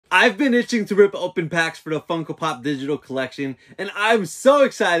I've been itching to rip open packs for the Funko Pop digital collection, and I'm so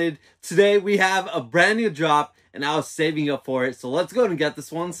excited. Today we have a brand new drop, and I was saving up for it, so let's go and get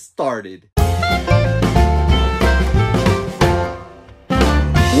this one started.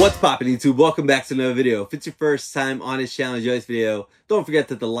 What's poppin' YouTube? Welcome back to another video. If it's your first time on this channel and enjoy this video, don't forget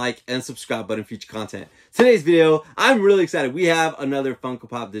to hit the like and subscribe button for future content. Today's video, I'm really excited. We have another Funko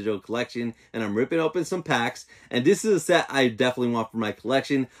Pop digital collection, and I'm ripping open some packs. And this is a set I definitely want for my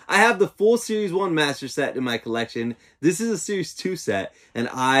collection. I have the full Series 1 Master set in my collection. This is a Series 2 set, and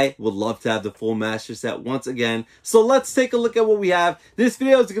I would love to have the full Master set once again. So let's take a look at what we have. This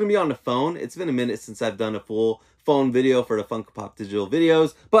video is going to be on the phone. It's been a minute since I've done a full phone video for the Funko Pop digital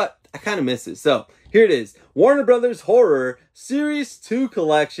videos, but I kind of miss it. So here it is. Warner Brothers Horror Series 2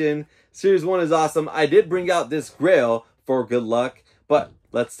 collection. Series 1 is awesome. I did bring out this Grail for good luck, but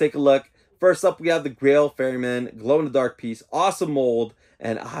let's take a look. First up, we have the Grail Ferryman glow-in-the-dark piece. Awesome mold,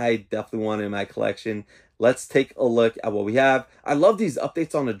 and I definitely want it in my collection. Let's take a look at what we have. I love these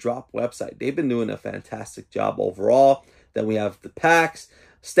updates on the drop website. They've been doing a fantastic job overall. Then we have the packs.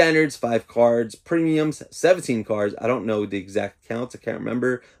 Standards, 5 cards. Premiums, 17 cards. I don't know the exact counts. I can't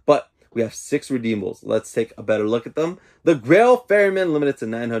remember. But we have 6 redeemables. Let's take a better look at them. The Grail Ferryman, limited to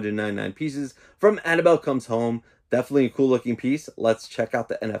 999 pieces. From Annabelle Comes Home. Definitely a cool looking piece. Let's check out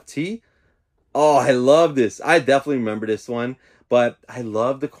the NFT. Oh, I love this. I definitely remember this one. But I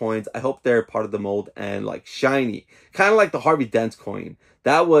love the coins. I hope they're part of the mold and like shiny. Kind of like the Harvey Dent coin.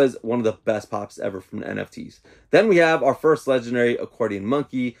 That was one of the best pops ever from the NFTs. Then we have our first legendary accordion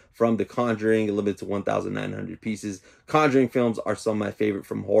monkey from The Conjuring, limited to 1,900 pieces. Conjuring films are some of my favorite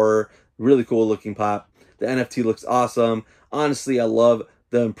from horror. Really cool looking pop. The NFT looks awesome. Honestly, I love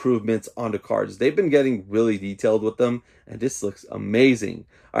the improvements on the cards. They've been getting really detailed with them, and this looks amazing.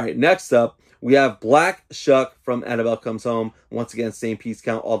 All right, next up, we have Black Shuck from Annabelle Comes Home. Once again, same piece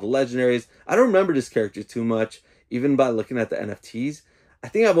count, all the legendaries. I don't remember this character too much, even by looking at the NFTs. I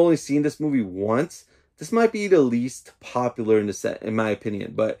think I've only seen this movie once. This might be the least popular in the set, in my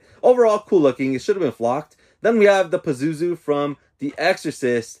opinion. But overall, cool looking. It should have been flocked. Then we have the Pazuzu from The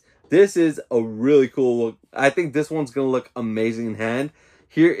Exorcist. This is a really cool look. I think this one's going to look amazing in hand.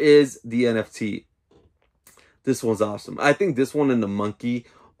 Here is the NFT. This one's awesome. I think this one and the monkey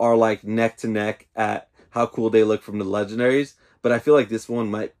are like neck to neck at how cool they look from the legendaries. But I feel like this one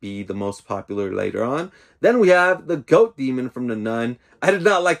might be the most popular later on. Then we have the Goat Demon from The Nun. I did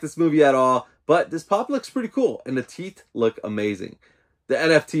not like this movie at all, but this pop looks pretty cool, and the teeth look amazing. The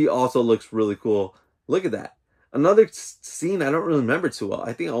NFT also looks really cool. Look at that. Another scene I don't really remember too well.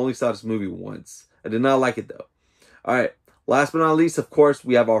 I think I only saw this movie once. I did not like it though. All right, last but not least, of course,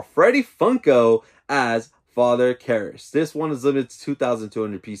 we have our Freddy Funko as Father Karras. This one is limited to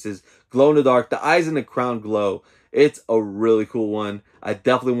 2,200 pieces. Glow in the dark. The eyes and the crown glow. It's a really cool one. I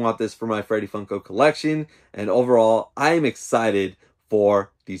definitely want this for my Freddy Funko collection. And overall, I am excited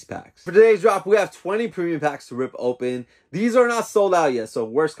for these packs. For today's drop, we have 20 premium packs to rip open. These are not sold out yet. So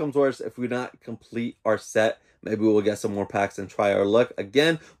worst comes worst, if we not complete our set, maybe we'll get some more packs and try our luck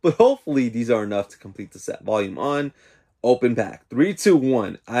again. But hopefully these are enough to complete the set. Volume on. Open pack. 3, 2,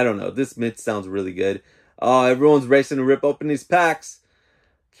 1. I don't know. This mid sounds really good. Oh, everyone's racing to rip open these packs.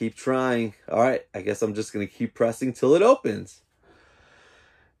 Keep trying. All right, I guess I'm just going to keep pressing till it opens.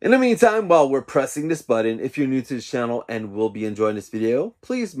 In the meantime, while we're pressing this button, if you're new to this channel and will be enjoying this video,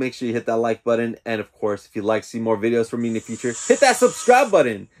 please make sure you hit that like button. And of course, if you'd like to see more videos from me in the future, hit that subscribe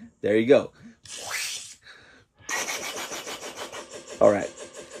button. There you go. All right,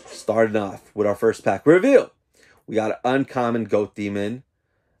 starting off with our first pack reveal. We got an uncommon Goat Demon.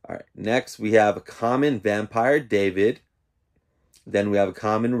 All right, next we have a common Vampire David. Then we have a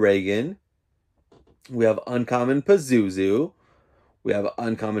common Reagan. We have uncommon Pazuzu. We have an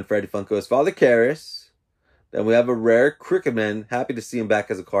uncommon Freddy Funko as Father Karras. Then we have a rare Cricketman. Happy to see him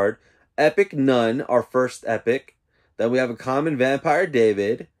back as a card. Epic Nun, our first epic. Then we have a common Vampire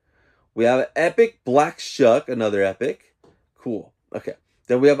David. We have an epic Black Shuck, another epic. Cool. Okay.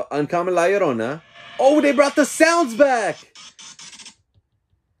 Then we have an uncommon La Llorona. Oh, they brought the sounds back.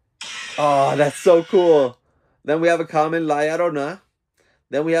 Oh, that's so cool. Then we have a common La Llorona.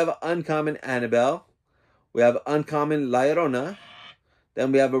 Then we have an uncommon Annabelle. We have an uncommon La Llorona.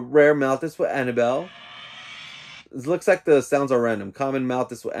 Then we have a rare Malthus with Annabelle. It looks like the sounds are random. Common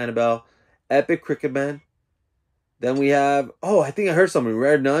Malthus with Annabelle. Epic Cricketman. Then we have... Oh, I think I heard something.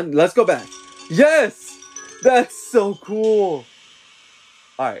 Rare Nun. Let's go back. Yes! That's so cool.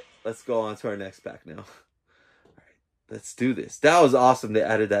 Alright, let's go on to our next pack now. Let's do this. That was awesome. They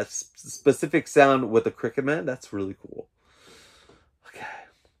added that specific sound with the Cricketman. That's really cool. Okay.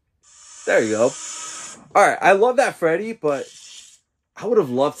 There you go. All right. I love that Freddy, but I would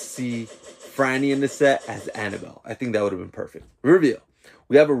have loved to see Franny in the set as Annabelle. I think that would have been perfect. Reveal.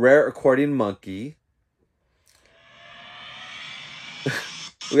 We have a rare accordion monkey.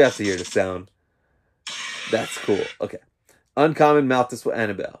 We have to hear the sound. That's cool. Okay. Uncommon Malthus with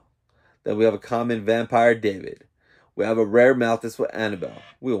Annabelle. Then we have a common Vampire David. We have a rare Malthus with Annabelle.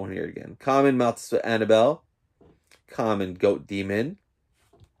 We won't hear it again. Common Malthus with Annabelle. Common Goat Demon.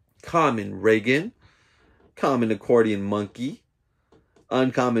 Common Reagan. Common Accordion Monkey.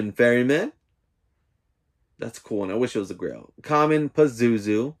 Uncommon Ferryman. That's cool, and I wish it was a Grail. Common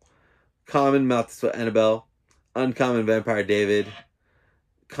Pazuzu. Common Malthus with Annabelle. Uncommon Vampire David.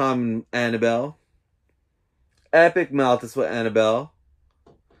 Common Annabelle. Epic Malthus with Annabelle.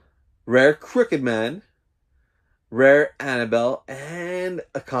 Rare Crooked Man. Rare Annabelle. And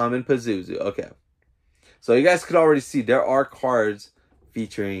a common Pazuzu. Okay. So you guys could already see there are cards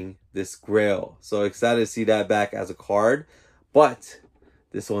featuring this Grail. So excited to see that back as a card. But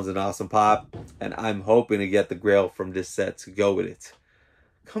this one's an awesome pop. And I'm hoping to get the Grail from this set to go with it.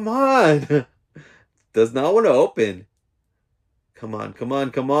 Come on. Does not want to open. Come on, come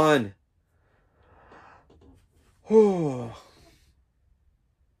on, come on. Oh.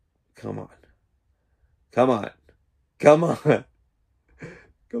 Come on. Come on. Come on.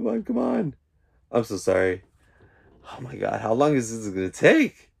 Come on, come on. I'm so sorry. Oh my God, how long is this going to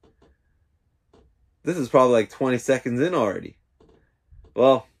take? This is probably like 20 seconds in already.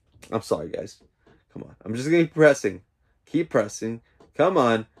 Well, I'm sorry, guys. Come on. I'm just going to keep pressing. Keep pressing. Come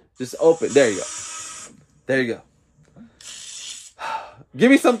on. Just open. There you go. There you go. Give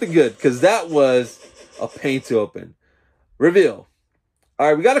me something good, because that was a pain to open. Reveal. All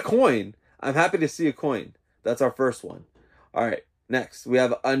right, we got a coin. I'm happy to see a coin. That's our first one. All right, next. We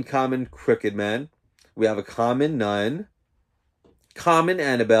have Uncommon Crooked Man. We have a Common Nun. Common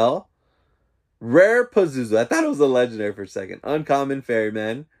Annabelle. Rare Pazuzu. I thought it was a legendary for a second. Uncommon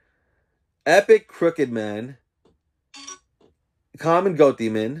Ferryman. Epic Crooked Man. Common Goat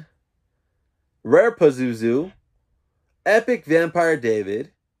Demon. Rare Pazuzu. Epic Vampire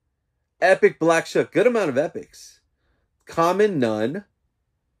David. Epic Black Shook. Good amount of epics. Common Nun.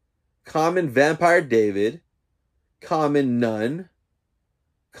 Common Vampire David. Common Nun.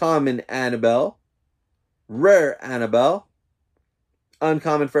 Common Annabelle. Rare Annabelle.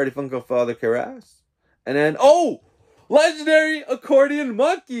 Uncommon Freddy Funko Father Karras. And then, oh! Legendary Accordion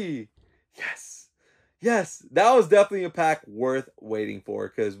Monkey! Yes! Yes, that was definitely a pack worth waiting for,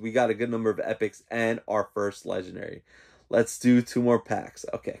 because we got a good number of epics and our first legendary. Let's do 2 more packs.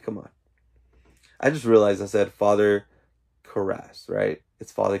 Okay, come on. I just realized I said Father Karras, right?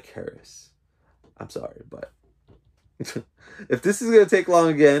 It's Father Karras. I'm sorry, but if this is going to take long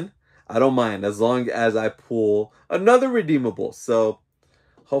again, I don't mind, as long as I pull another redeemable. So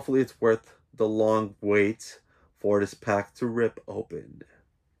hopefully it's worth the long wait for this pack to rip open.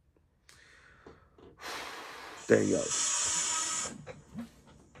 There you go.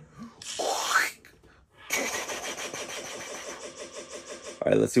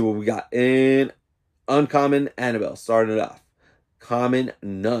 All right, let's see what we got in Uncommon Annabelle. Starting it off. Common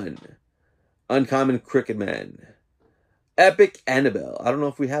Nun. Uncommon Crooked Man. Epic Annabelle. I don't know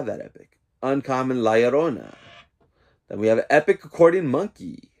if we have that epic. Uncommon La Llorona. Then we have an Epic Accordion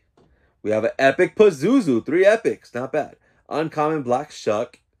Monkey. We have an Epic Pazuzu. 3 epics. Not bad. Uncommon Black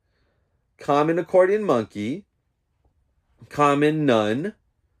Shuck. Common Accordion Monkey. Common Nun.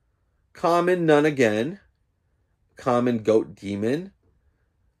 Common Nun again. Common Goat Demon.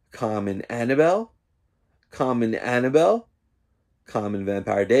 Common Annabelle. Common Annabelle. Common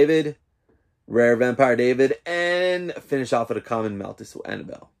Vampire David. Rare Vampire David. And finish off with a common Malthus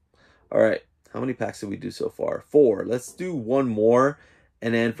Annabelle. Alright. How many packs did we do so far? 4. Let's do 1 more.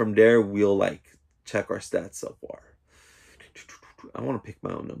 And then from there, we'll like check our stats so far. I want to pick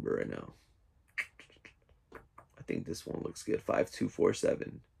my own number right now. I think this one looks good. 5, 2, 4,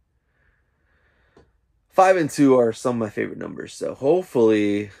 7. 5 and 2 are some of my favorite numbers. So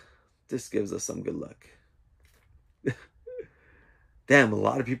hopefully this gives us some good luck. Damn, a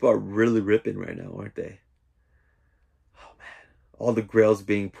lot of people are really ripping right now, aren't they? Oh, man. All the grails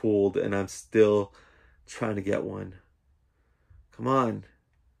being pulled, and I'm still trying to get one. Come on.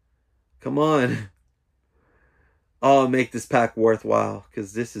 Come on. Oh, make this pack worthwhile,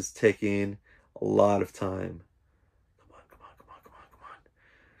 because this is taking a lot of time. Come on, come on, come on, come on, come on.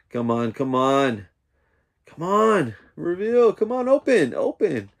 Come on, come on. Come on. Reveal. Come on, open.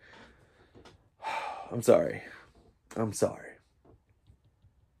 Open. I'm sorry. I'm sorry.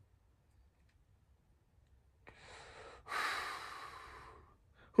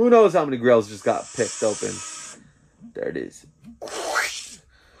 Who knows how many grails just got picked open. There it is.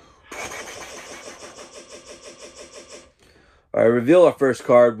 All All right, reveal our first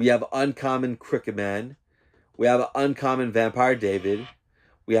card. We have uncommon Cricket Man. We have an uncommon Vampire David.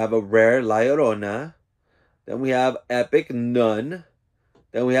 We have a rare La Llorona. Then we have epic Nun.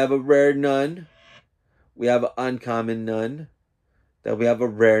 Then we have a rare Nun. We have an uncommon Nun. Then we have a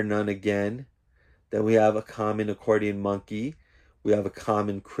rare Nun again. Then we have a common accordion monkey. We have a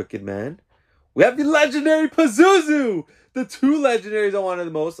common Cricket Man. We have the legendary Pazuzu. The two legendaries I wanted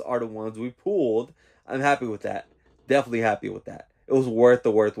the most are the ones we pulled. I'm happy with that. Definitely happy with that. It was worth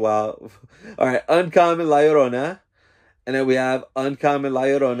the worthwhile. All right, uncommon La Llorona. And then we have uncommon La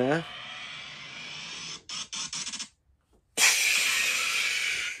Llorona.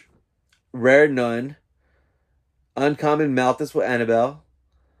 Rare Nun. Uncommon Malthus with Annabelle.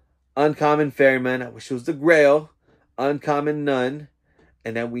 Uncommon Ferryman. I wish it was the Grail. Uncommon Nun.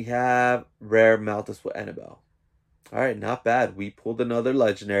 And then we have rare Malthus with Annabelle. All right, not bad. We pulled another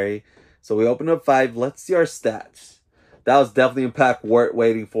legendary. So we opened up 5. Let's see our stats. That was definitely a pack worth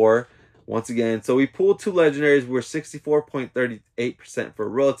waiting for. Once again, so we pulled 2 legendaries. We're 64.38% for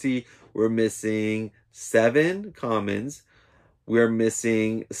royalty. We're missing 7 commons. We're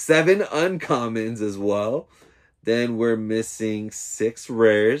missing 7 uncommons as well. Then we're missing 6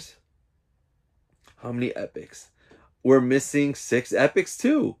 rares. How many epics? We're missing 6 epics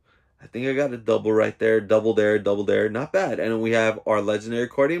too. I think I got a double right there. Double there, double there. Not bad. And then we have our legendary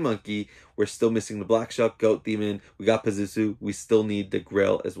accordion monkey. We're still missing the Black Shuck, Goat Demon. We got Pazuzu. We still need the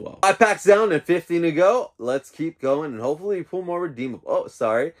Grail as well. 5 packs down and 15 to go. Let's keep going and hopefully we pull more redeemable. Oh,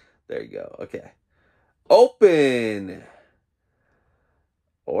 sorry. There you go. Okay. Open.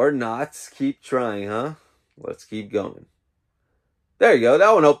 Or not. Keep trying, huh? Let's keep going. There you go.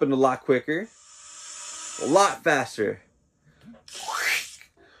 That one opened a lot quicker. A lot faster.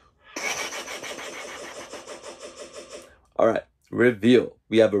 All right, reveal.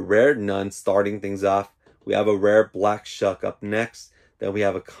 We have a rare Nun starting things off. We have a rare Black Shuck up next. Then we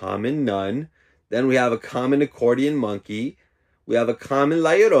have a common Nun. Then we have a common accordion monkey. We have a common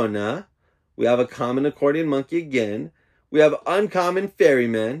La Llorona. We have a common accordion monkey again. We have uncommon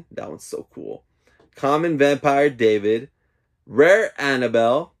Ferryman. That one's so cool. Common Vampire David. Rare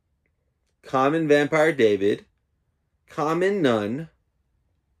Annabelle. Common Vampire David. Common Nun.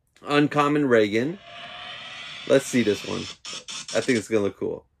 Uncommon Reagan. Let's see this one. I think it's going to look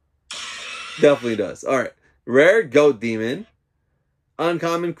cool. Definitely does. All right. Rare Goat Demon.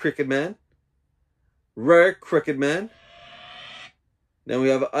 Uncommon Cricket Man. Rare Cricket Man. Then we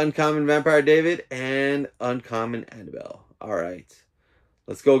have uncommon Vampire David and uncommon Annabelle. All right.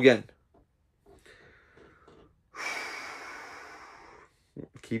 Let's go again.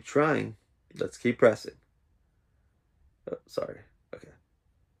 Keep trying. Let's keep pressing. Oh, sorry. Okay.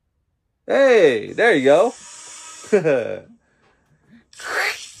 Hey, there you go. All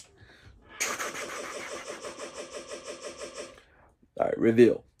right,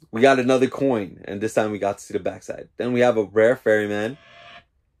 reveal. We got another coin, and this time we got to see the backside. Then we have a rare Ferryman.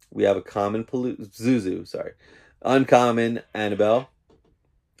 We have a common Zuzu, sorry. Uncommon Annabelle.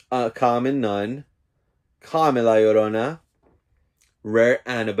 Common Nun. Common La Llorona. Rare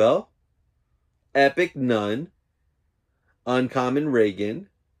Annabelle. Epic Nun. Uncommon Reagan.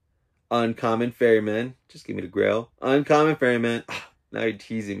 Uncommon Ferryman. Just give me the Grail. Uncommon Ferryman. Now you're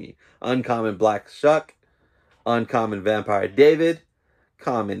teasing me. Uncommon Black Shuck. Uncommon Vampire David.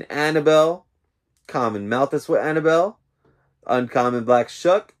 Common Annabelle. Common Malthus with Annabelle. Uncommon Black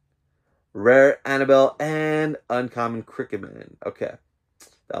Shuck. Rare Annabelle. And uncommon Cricket Man. Okay.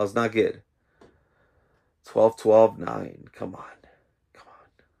 That was not good. 12, 12, 9. Come on. Come on.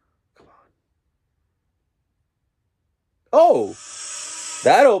 Come on. Oh!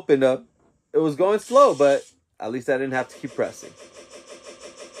 That opened up. It was going slow, but at least I didn't have to keep pressing.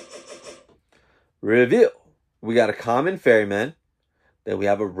 Reveal. We got a common Ferryman. Then we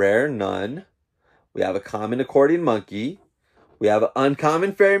have a rare Nun. We have a common accordion monkey. We have an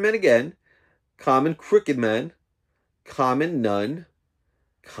uncommon Ferryman again. Common Cricket Man. Common Nun.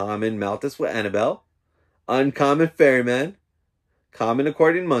 Common Malthus with Annabelle. Uncommon Ferryman. Common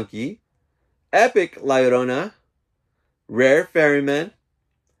accordion monkey. Epic La Llorona. Rare Ferryman.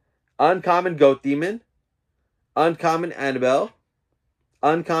 Uncommon Goat Demon. Uncommon Annabelle.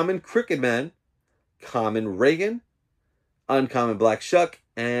 Uncommon Cricket Man. Common Reagan. Uncommon Black Shuck.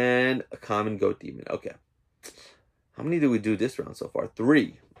 And a common Goat Demon. Okay. How many did we do this round so far?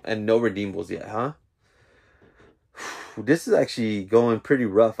 3. And no redeemables yet, huh? This is actually going pretty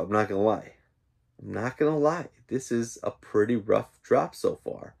rough. I'm not going to lie. I'm not going to lie. This is a pretty rough drop so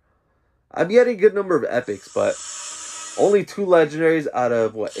far. I'm getting a good number of epics, but only 2 legendaries out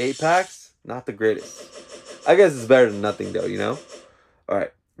of, what, 8 packs? Not the greatest. I guess it's better than nothing, though, you know? All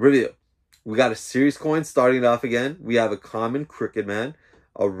right. Reveal. We got a series coin starting it off again. We have a common Crooked Man,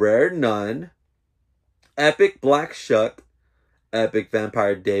 a rare Nun, epic Black Shuck, epic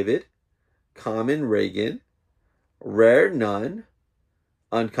Vampire David, common Reagan, rare Nun,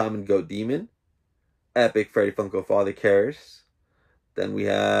 uncommon Goat Demon, epic Freddy Funko Father Karras. Then we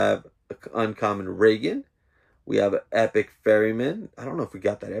have uncommon Reagan. We have an epic Ferryman. I don't know if we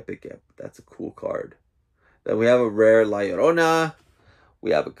got that epic yet, but that's a cool card. Then we have a rare La Llorona. We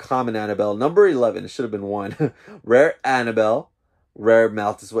have a common Annabelle. Number 11. It should have been 1. Rare Annabelle. Rare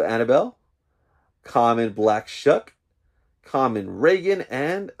Malthus with Annabelle. Common Black Shuck. Common Reagan.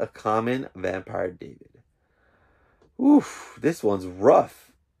 And a common Vampire David. Oof. This one's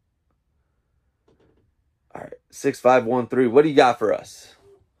rough. All right. 6513. What do you got for us?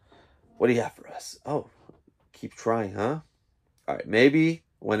 What do you got for us? Oh. Keep trying, huh? All right. Maybe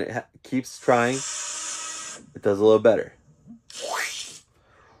when it keeps trying, it does a little better.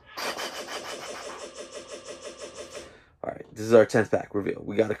 All right, this is our 10th pack reveal.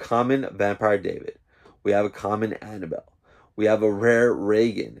 We got a common Vampire David. We have a common Annabelle. We have a rare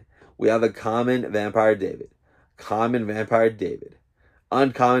Reagan. We have a common Vampire David. Common Vampire David.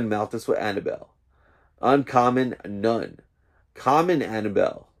 Uncommon Malthus with Annabelle. Uncommon Nun. Common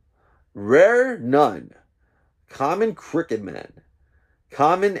Annabelle. Rare Nun. Common Crooked Man.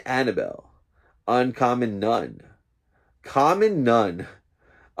 Common Annabelle. Uncommon Nun. Common Nun.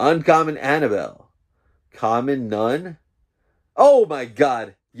 Uncommon Annabelle. Common Nun. Oh my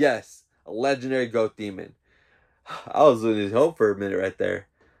god. Yes. A legendary Goat Demon. I was losing hope for a minute right there.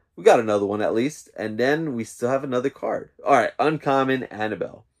 We got another one at least. And then we still have another card. Alright. Uncommon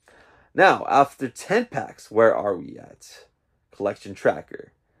Annabelle. Now, after 10 packs, where are we at? Collection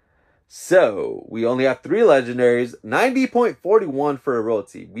tracker. So, we only have 3 legendaries. 90.41 for a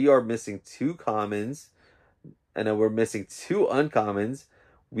royalty. We are missing 2 commons. And then we're missing 2 uncommons.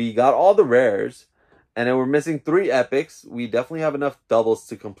 We got all the rares. And then we're missing 3 epics. We definitely have enough doubles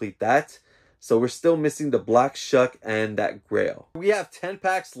to complete that. So we're still missing the Black Shuck and that Grail. We have 10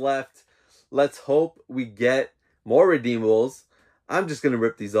 packs left. Let's hope we get more redeemables. I'm just going to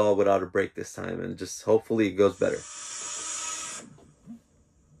rip these all without a break this time. And just hopefully it goes better.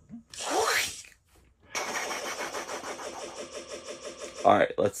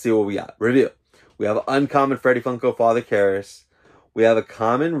 Alright, let's see what we got. Reveal. We have an uncommon Freddy Funko Father Karras. We have a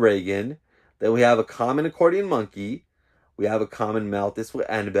common Reagan. Then we have a common Accordion Monkey. We have a common Malthus with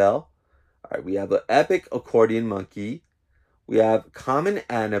Annabelle. Alright, we have an epic Accordion Monkey. We have common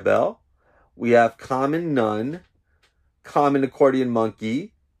Annabelle. We have common Nun. Common Accordion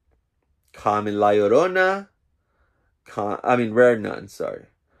Monkey. Common La Llorona. Rare Nun, sorry.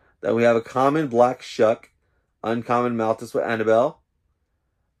 Then we have a common Black Shuck. Uncommon Malthus with Annabelle.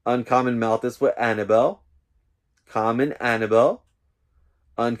 Uncommon Malthus with Annabelle. Common Annabelle.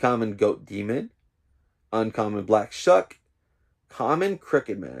 Uncommon Goat Demon. Uncommon Black Shuck. Common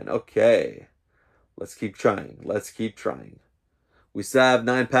Crooked Man. Okay. Let's keep trying. Let's keep trying. We still have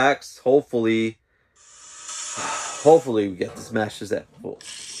 9 packs. Hopefully we get this match at full.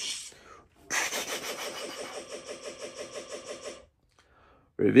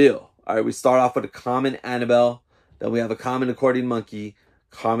 Reveal. Alright, we start off with a common Annabelle. Then we have a common Accordion Monkey.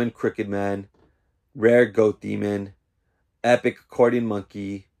 Common Crooked Man. Rare Goat Demon. Epic Accordion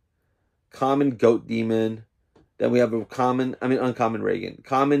Monkey. Common Goat Demon. Then we have a uncommon Reagan.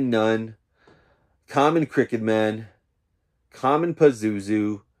 Common Nun. Common Crooked Man. Common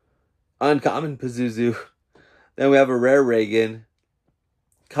Pazuzu. Uncommon Pazuzu. Then we have a rare Reagan.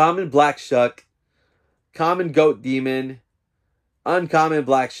 Common Black Shuck. Common Goat Demon. Uncommon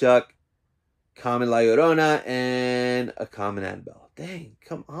Black Shuck. Common La Llorona. And a common Annabelle. Dang,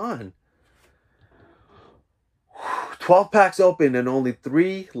 come on. 12 packs open and only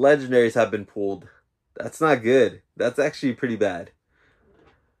 3 legendaries have been pulled. That's not good. That's actually pretty bad.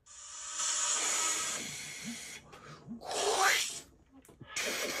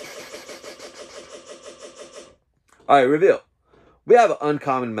 Alright, reveal. We have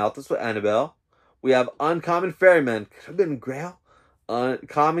uncommon Malthus with Annabelle. We have uncommon Ferryman. Could have been Grail.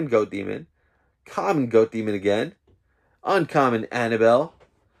 Common Goat Demon. Common Goat Demon again. Uncommon Annabelle.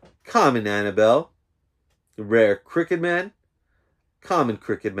 Common Annabelle. Rare Crooked Man. Common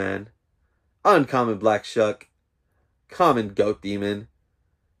Crooked Man. Uncommon Black Shuck. Common Goat Demon.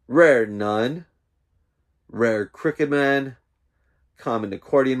 Rare Nun. Rare Crooked Man. Common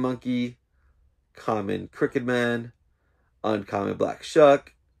Accordion Monkey. Common Crooked Man. Uncommon Black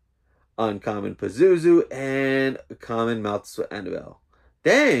Shuck. Uncommon Pazuzu. And a common Malthus with Annabelle.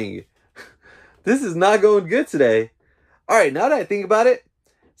 Dang! This is not going good today. Alright, now that I think about it,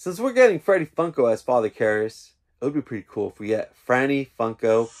 since we're getting Freddy Funko as Father Karras, it would be pretty cool if we get Franny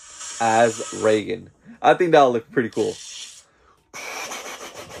Funko as Reagan. I think that'll look pretty cool.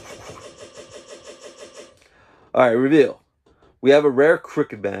 All right, reveal. We have a rare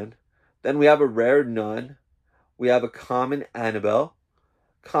Crooked Man. Then we have a rare Nun. We have a common Annabelle.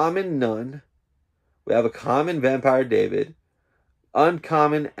 Common Nun. We have a common Vampire David.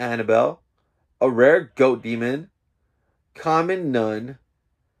 Uncommon Annabelle. A rare Goat Demon. Common Nun.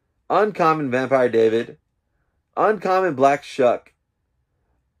 Uncommon Vampire David. Uncommon Black Shuck.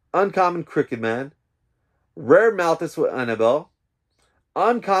 Uncommon Crooked Man. Rare Malthus with Annabelle.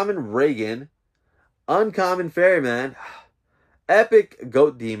 Uncommon Reagan. Uncommon Ferryman. Epic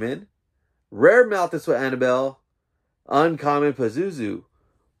Goat Demon. Rare Malthus with Annabelle. Uncommon Pazuzu.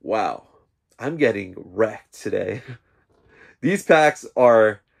 Wow. I'm getting wrecked today. These packs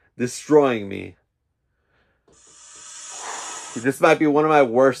are destroying me. This might be one of my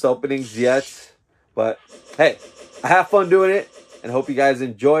worst openings yet. But hey, I have fun doing it. And hope you guys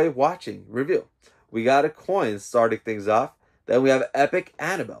enjoy watching. Reveal. We got a coin starting things off. Then we have Epic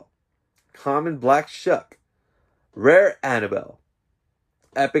Annabelle. Common Black Shuck. Rare Annabelle.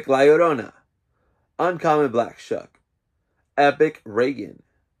 Epic La Llorona. Uncommon Black Shuck. Epic Reagan.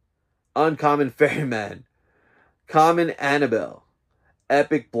 Uncommon Ferryman. Common Annabelle.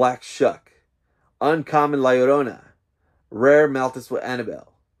 Epic Black Shuck. Uncommon La Llorona. Rare Malthus with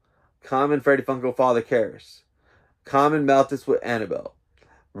Annabelle. Common Freddy Funko Father Karras. Common Malthus with Annabelle.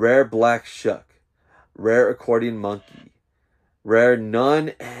 Rare Black Shuck. Rare Accordion Monkey. Rare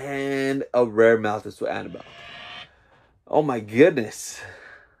Nun, and a rare Malthus with Annabelle. Oh my goodness.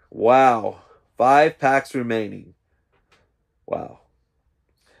 Wow. 5 packs remaining. Wow.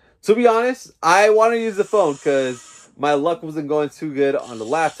 To be honest, I want to use the phone because my luck wasn't going too good on the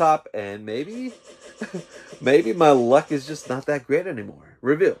laptop, and maybe my luck is just not that great anymore.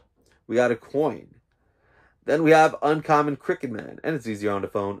 Reveal. We got a coin. Then we have Uncommon Crooked Man, and it's easier on the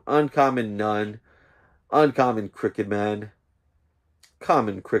phone. Uncommon Nun. Uncommon Crooked Man.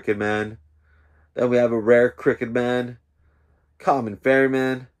 Common Crooked Man. Then we have a rare Crooked Man. Common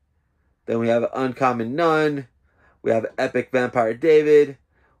Ferryman. Then we have an uncommon Nun. We have Epic Vampire David.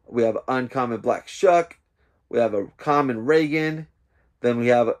 We have Uncommon Black Shuck. We have a common Reagan. Then we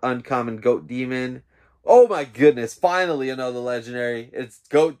have an uncommon Goat Demon. Oh my goodness, finally another legendary. It's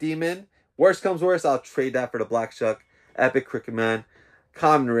Goat Demon. Worst comes worst, I'll trade that for the Black Shuck. Epic Crooked Man.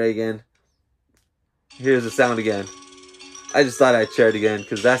 Common Reagan. Here's the sound again. I just thought I'd share it again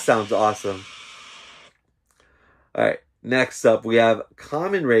because that sounds awesome. Alright, next up we have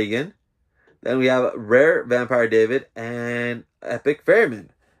Common Reagan. Then we have Rare Vampire David and Epic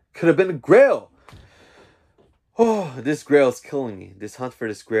Ferryman. Could have been a Grail. Oh, this Grail is killing me. This hunt for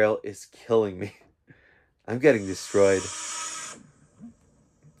this Grail is killing me. I'm getting destroyed.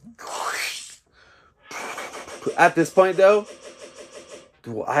 At this point though,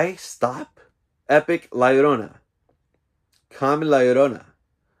 do I stop? Epic La Llorona. Common La Llorona.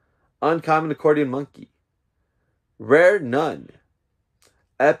 Uncommon Accordion Monkey. Rare Nun.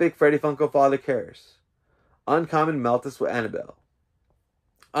 Epic Freddy Funko Father Karras. Uncommon Malthus with Annabelle.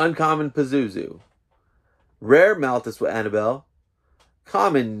 Uncommon Pazuzu. Rare Malthus with Annabelle.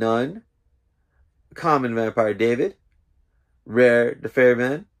 Common Nun. Common Vampire David. Rare the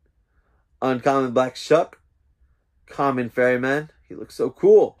Ferryman. Uncommon Black Shuck. Common Ferryman. He looks so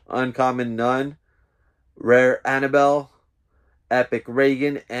cool. Uncommon Nun. Rare Annabelle. Epic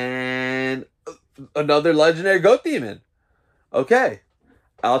Reagan, and another legendary Goat Demon. Okay.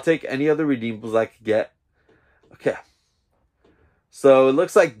 I'll take any other redeemables I could get. Okay. So it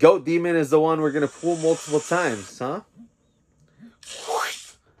looks like Goat Demon is the one we're going to pull multiple times, huh?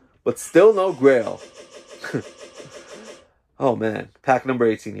 But still no Grail. Oh man. Pack number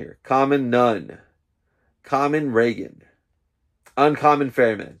 18 here. Common Nun. Common Reagan. Uncommon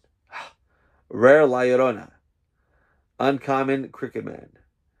Ferryman. Rare La Llorona. Uncommon Crooked Man.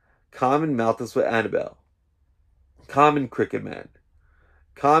 Common Malthus with Annabelle. Common Crooked Man.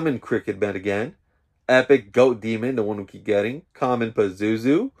 Common Crooked Man again. Epic Goat Demon, the one we keep getting. Common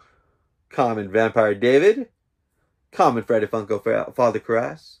Pazuzu. Common Vampire David. Common Freddy Funko Father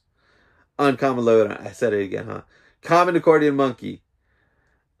Karras. Uncommon La Llorona. I said it again, huh? Common Accordion Monkey.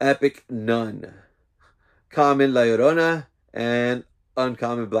 Epic Nun. Common La Llorona. And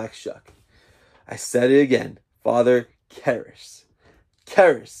Uncommon Black Shuck. I said it again. Father Karras.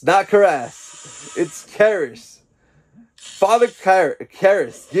 Karras, not Karras. It's Karras. Father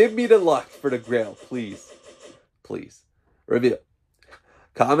Karras, give me the luck for the Grail, please. Please. Reveal.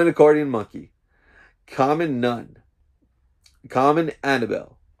 Common Accordion Monkey. Common Nun. Common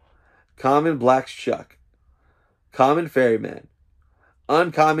Annabelle. Common Black Shuck. Common Ferryman.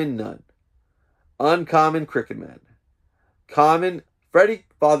 Uncommon Nun. Uncommon Cricket Man. Common Freddy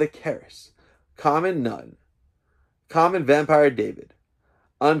Father Karras. Common None. Common Vampire David.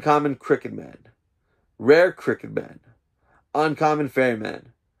 Uncommon Cricket Man. Rare Cricket Man. Uncommon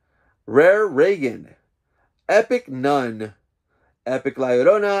Fairyman. Rare Reagan. Epic None. Epic La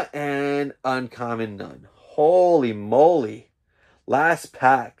Llorona. And Uncommon None. Holy moly. Last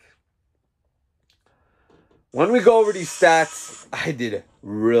pack. When we go over these stats, I did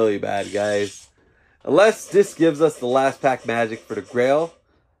really bad, guys. Unless this gives us the last pack magic for the Grail,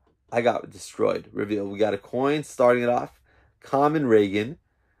 I got destroyed. Reveal. We got a coin starting it off. Common Reagan.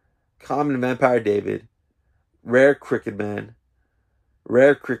 Common Vampire David. Rare Cricket Man.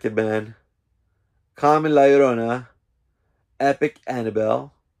 Rare Cricket Man. Common La Llorona. Epic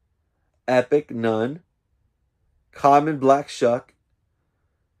Annabelle. Epic Nun. Common Black Shuck.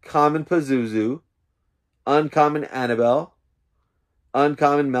 Common Pazuzu. Uncommon Annabelle.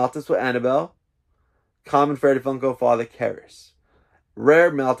 Uncommon Malthus with Annabelle. Common Freddy Funko Father Karras. Rare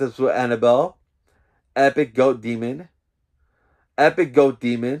Malthus with Annabelle. Epic Goat Demon. Epic Goat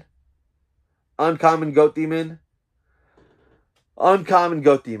Demon. Uncommon Goat Demon. Uncommon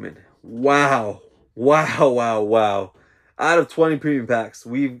Goat Demon. Wow. Wow, wow, wow. Out of 20 premium packs,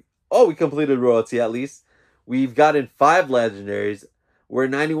 we completed royalty at least. We've gotten 5 legendaries. We're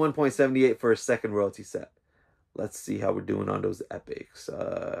 91.78 for a second royalty set. Let's see how we're doing on those epics.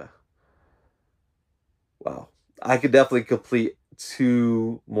 Wow. I could definitely complete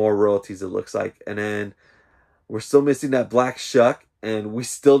 2 more royalties, it looks like. And then we're still missing that Black Shuck. And we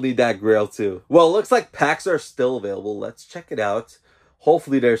still need that Grail too. Well, it looks like packs are still available. Let's check it out.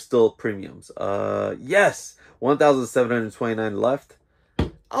 Hopefully they're still premiums. Yes. 1,729 left.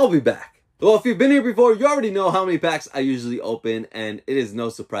 I'll be back. Well, if you've been here before, you already know how many packs I usually open, and it is no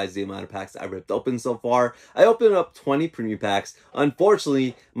surprise the amount of packs I ripped open so far. I opened up 20 premium packs.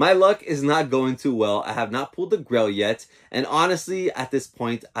 Unfortunately, my luck is not going too well. I have not pulled the Grail yet, and honestly, at this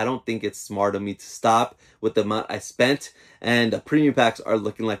point, I don't think it's smart of me to stop with the amount I spent, and the premium packs are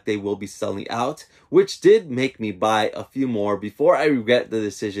looking like they will be selling out, which did make me buy a few more before I regret the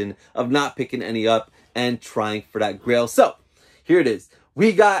decision of not picking any up and trying for that Grail. So, here it is.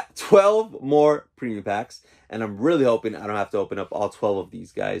 We got 12 more premium packs, and I'm really hoping I don't have to open up all 12 of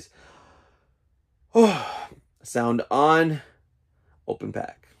these, guys. Sound on. Open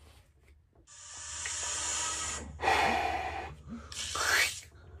pack.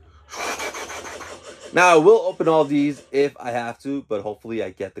 Now, I will open all these if I have to, but hopefully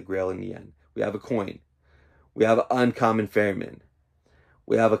I get the Grail in the end. We have a coin. We have an uncommon Ferryman.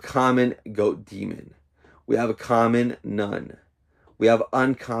 We have a common Goat Demon. We have a common Nun. We have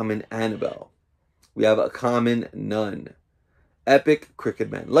uncommon Annabelle. We have a common Nun. Epic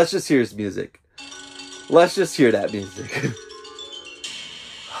Cricket Man. Let's just hear his music. Let's just hear that music.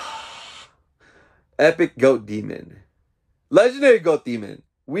 Epic Goat Demon. Legendary Goat Demon.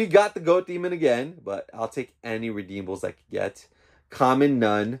 We got the Goat Demon again, but I'll take any redeemables I can get. Common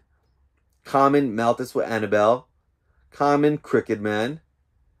Nun. Common Malthus with Annabelle. Common Cricket Man.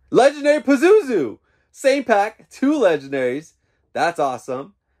 Legendary Pazuzu. Same pack. 2 legendaries. That's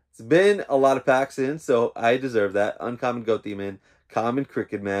awesome. It's been a lot of packs in, so I deserve that. Uncommon Goat Demon, Common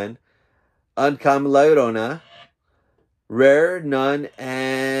Cricket Man, Uncommon La Llorona, Rare Nun,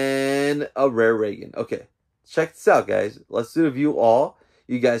 and a Rare Reagan. Okay, check this out, guys. Let's do a view all.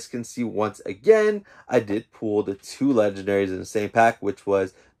 You guys can see once again, I did pull the 2 legendaries in the same pack, which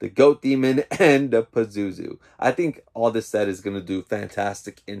was the Goat Demon and the Pazuzu. I think all this set is going to do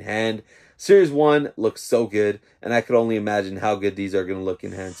fantastic in hand. Series 1 looks so good, and I could only imagine how good these are going to look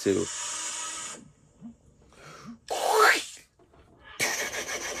in hand too.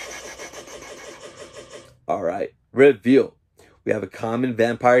 Alright, reveal. We have a common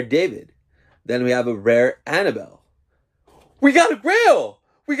Vampire David. Then we have a rare Annabelle. We got a Grail!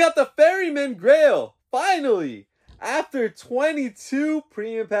 We got the Ferryman Grail! Finally! After 22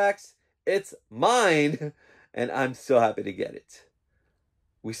 premium packs, it's mine, and I'm so happy to get it.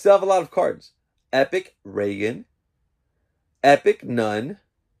 We still have a lot of cards. Epic Reagan. Epic Nun.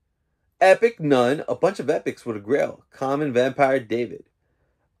 Epic Nun. A bunch of epics with a Grail. Common Vampire David.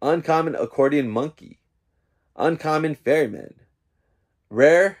 Uncommon Accordion Monkey. Uncommon Ferryman.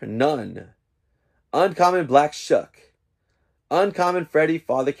 Rare Nun. Uncommon Black Shuck. Uncommon Freddy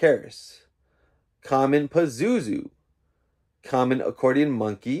Father Karras. Common Pazuzu. Common Accordion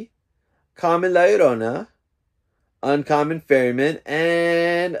Monkey. Common La Llorona. uncommon Ferryman,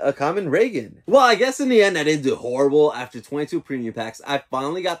 and a common Reagan. Well, I guess in the end, I didn't do horrible. After 22 premium packs, I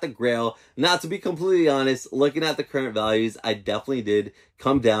finally got the Grail. Not to be completely honest, looking at the current values, I definitely did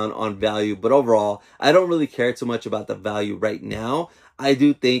come down on value. But overall, I don't really care too much about the value right now. I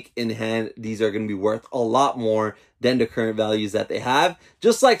do think in hand, these are going to be worth a lot more than the current values that they have.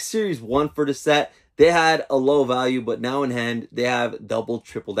 Just like Series 1 for the set, they had a low value, but now in hand, they have double,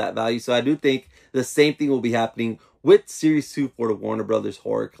 triple that value. So I do think the same thing will be happening with Series 2 for the Warner Brothers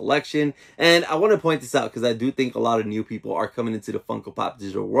Horror Collection. And I want to point this out because I do think a lot of new people are coming into the Funko Pop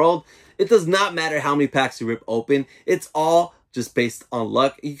digital world. It does not matter how many packs you rip open. It's all just based on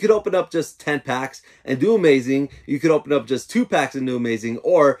luck. You could open up just 10 packs and do amazing. You could open up just 2 packs and do amazing.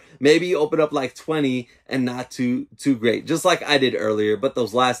 Or maybe you open up like 20 and not too great. Just like I did earlier. But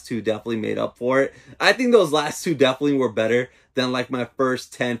those last 2 definitely made up for it. I think those last 2 definitely were better than like my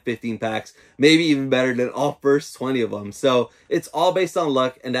first 10, 15 packs. Maybe even better than all first 20 of them. So it's all based on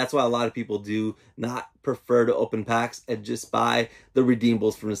luck. And that's why a lot of people do not prefer to open packs and just buy the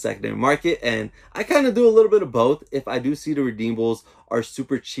redeemables from the secondary market. And I kind of do a little bit of both. If I do see the redeemables are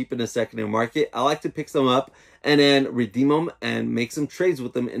super cheap in the secondary market, I like to pick some up and then redeem them and make some trades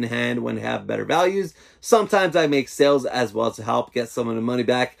with them in hand when they have better values. Sometimes I make sales as well to help get some of the money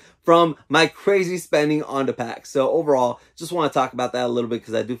back from my crazy spending on the pack. So overall, just want to talk about that a little bit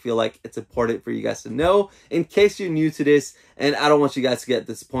because I do feel like it's important for you guys to know in case you're new to this. And I don't want you guys to get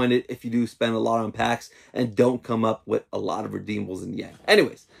disappointed if you do spend a lot on packs and don't come up with a lot of redeemables in the end.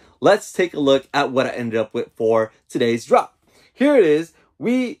 Anyways, let's take a look at what I ended up with for today's drop. Here it is.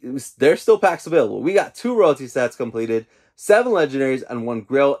 There's still packs available. We got 2 royalty sets completed, 7 legendaries, and 1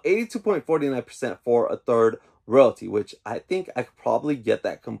 Grail, 82.49% for a third royalty, which I think I could probably get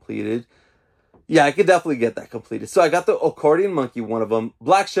that completed. Yeah, I could definitely get that completed. So I got the accordion monkey, one of them.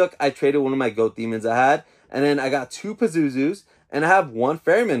 Black Shook, I traded one of my goat demons I had. And then I got 2 Pazuzus, and I have 1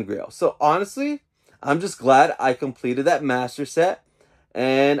 Ferryman Grail. So honestly, I'm just glad I completed that master set.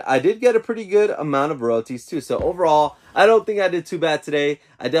 And I did get a pretty good amount of royalties too. So overall, I don't think I did too bad today.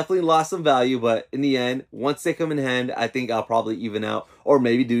 I definitely lost some value, but in the end, once they come in hand, I think I'll probably even out or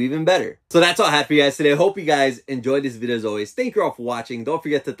maybe do even better. So that's all I had for you guys today. I hope you guys enjoyed this video as always. Thank you all for watching. Don't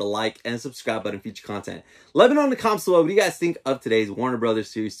forget to hit the like and subscribe button for future content. Let me know in the comments below what do you guys think of today's Warner Brothers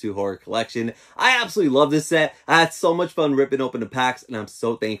Series 2 Horror Collection. I absolutely love this set. I had so much fun ripping open the packs, and I'm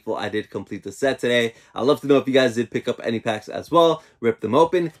so thankful I did complete the set today. I'd love to know if you guys did pick up any packs as well, rip them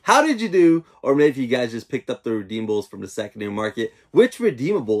open. How did you do? Or maybe if you guys just picked up the redeemables from the secondary market. Which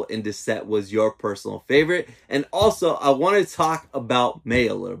redeemable in this set was your personal favorite? And also, I want to talk about May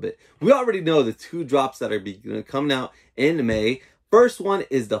a little bit. We already know the 2 drops that are coming out in May. First one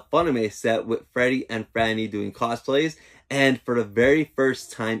is the Fun of May set with Freddy and Franny doing cosplays. And for the very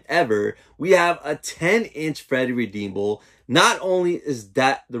first time ever, we have a 10-inch Freddy redeemable. Not only is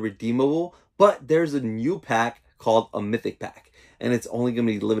that the redeemable, but there's a new pack called a Mythic Pack. And it's only going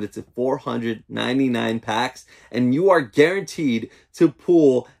to be limited to 499 packs. And you are guaranteed to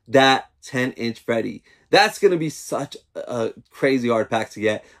pull that 10-inch Freddy. That's going to be such a crazy hard pack to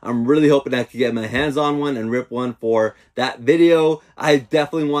get. I'm really hoping I can get my hands on one and rip one for that video. I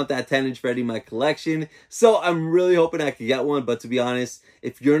definitely want that 10-inch Freddy in my collection. So I'm really hoping I can get one. But to be honest,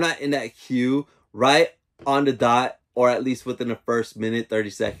 if you're not in that queue right on the dot, or at least within the first minute, 30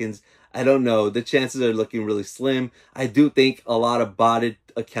 seconds, I don't know. The chances are looking really slim. I do think a lot of botted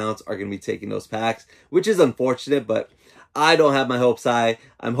accounts are going to be taking those packs, which is unfortunate, but I don't have my hopes high.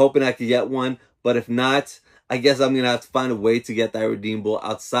 I'm hoping I could get one, but if not, I guess I'm going to have to find a way to get that redeemable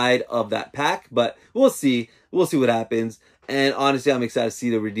outside of that pack, but we'll see. We'll see what happens. And honestly, I'm excited to see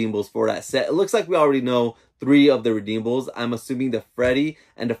the redeemables for that set. It looks like we already know 3 of the redeemables. I'm assuming the Freddy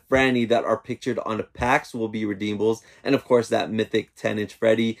and the Franny that are pictured on the packs will be redeemables. And of course, that mythic 10-inch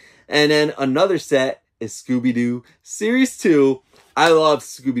Freddy. And then another set is Scooby-Doo Series 2. I love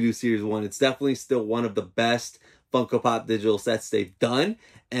Scooby-Doo Series 1. It's definitely still one of the best Funko Pop digital sets they've done.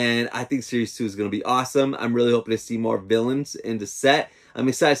 And I think Series 2 is going to be awesome. I'm really hoping to see more villains in the set. I'm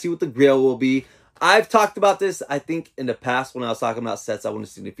excited to see what the Grail will be. I've talked about this, I think, in the past when I was talking about sets I want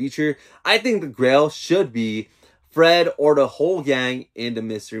to see in the future. I think the Grail should be Fred or the whole gang in the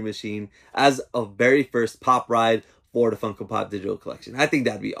Mystery Machine as a very first pop ride for the Funko Pop digital collection. I think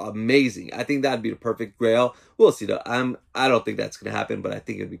that'd be amazing. I think that'd be the perfect Grail. We'll see though. I don't think that's going to happen, but I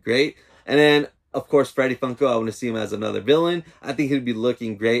think it'd be great. And then, of course, Freddy Funko, I want to see him as another villain. I think he'd be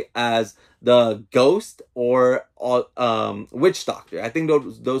looking great as the Ghost or Witch Doctor. I think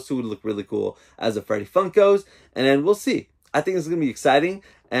those 2 would look really cool as the Freddy Funkos. And then we'll see. I think it's going to be exciting.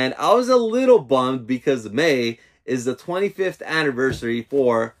 And I was a little bummed because May is the 25th anniversary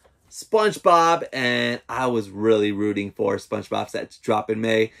for SpongeBob, and I was really rooting for SpongeBob set to drop in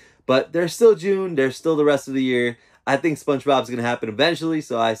May. But there's still June, there's still the rest of the year. I think SpongeBob's going to happen eventually,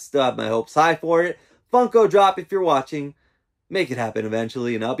 so I still have my hopes high for it. Funko drop, if you're watching, make it happen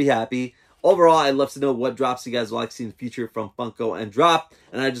eventually, and I'll be happy. Overall, I'd love to know what drops you guys would like to see in the future from Funko and Drop.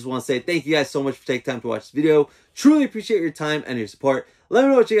 And I just want to say thank you guys so much for taking time to watch this video. Truly appreciate your time and your support. Let me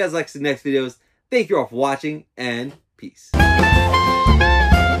know what you guys like to see in the next videos. Thank you all for watching, and peace.